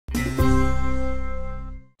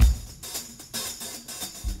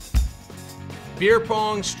Beer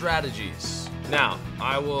pong strategies. Now,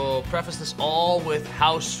 I will preface this all with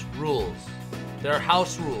house rules. There are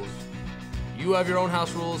house rules. You have your own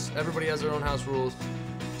house rules, everybody has their own house rules.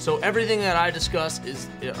 So everything that I discuss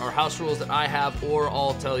are house rules that I have, or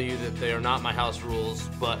I'll tell you that they are not my house rules,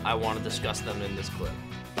 but I want to discuss them in this clip.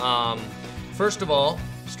 First of all,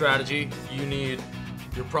 strategy, you need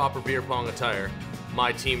your proper beer pong attire.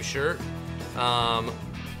 My team shirt.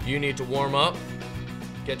 You need to warm up,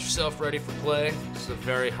 get yourself ready for play. This is a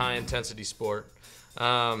very high intensity sport.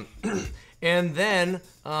 And then,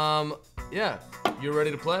 yeah, you're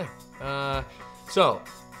ready to play. So,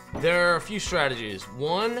 there are a few strategies.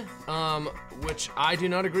 One, which I do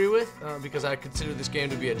not agree with, because I consider this game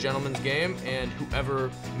to be a gentleman's game, and whoever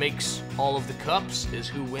makes all of the cups is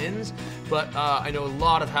who wins. But I know a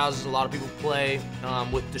lot of houses, a lot of people play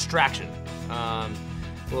with distraction.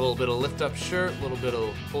 A little bit of lift up shirt, a little bit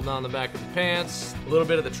of pull down the back of the pants, a little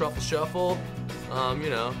bit of the truffle shuffle, you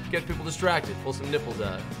know, get people distracted, pull some nipples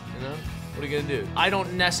out, you know? What are you gonna do? I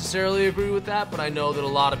don't necessarily agree with that, but I know that a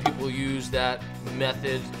lot of people use that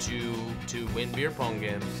method to win beer pong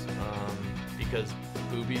games, because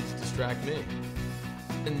boobies distract me.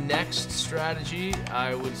 The next strategy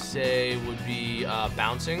I would say would be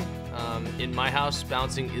bouncing. In my house,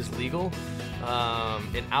 bouncing is legal.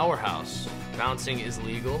 In our house, bouncing is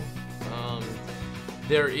legal.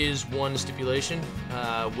 There is one stipulation.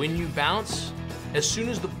 When you bounce, as soon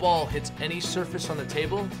as the ball hits any surface on the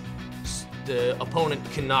table, the opponent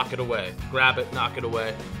can knock it away. Grab it, knock it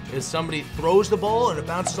away. If somebody throws the ball and it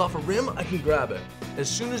bounces off a rim, I can grab it. As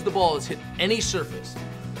soon as the ball has hit any surface.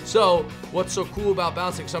 So, what's so cool about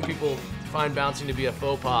bouncing? Some people find bouncing to be a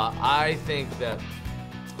faux pas. I think that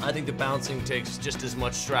bouncing takes just as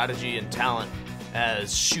much strategy and talent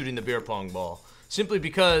as shooting the beer pong ball. Simply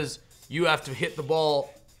because you have to hit the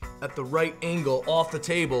ball at the right angle off the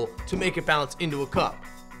table to make it bounce into a cup.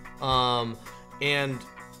 And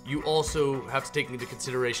you also have to take into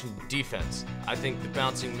consideration defense. I think the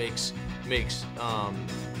bouncing makes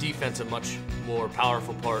defense a much more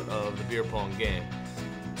powerful part of the beer pong game.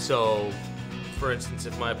 So, for instance,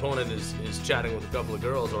 if my opponent is chatting with a couple of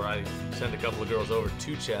girls, or I send a couple of girls over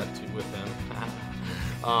to chat with them,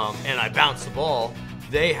 and I bounce the ball,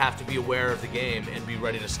 they have to be aware of the game and be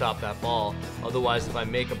ready to stop that ball. Otherwise, if I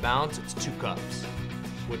make a bounce, it's 2 cups,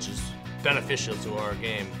 which is beneficial to our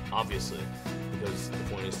game, obviously, because the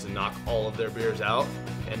point is to knock all of their beers out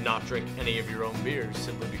and not drink any of your own beers,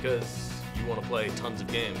 simply because you want to play tons of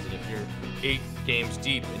games. And if you're 8 games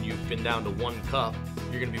deep and you've been down to 1 cup,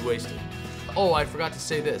 you're going to be wasted. Oh, I forgot to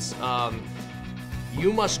say this.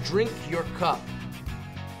 You must drink your cup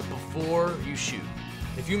before you shoot.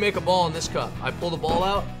 If you make a ball in this cup, I pull the ball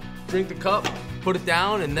out, drink the cup, put it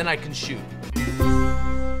down, and then I can shoot.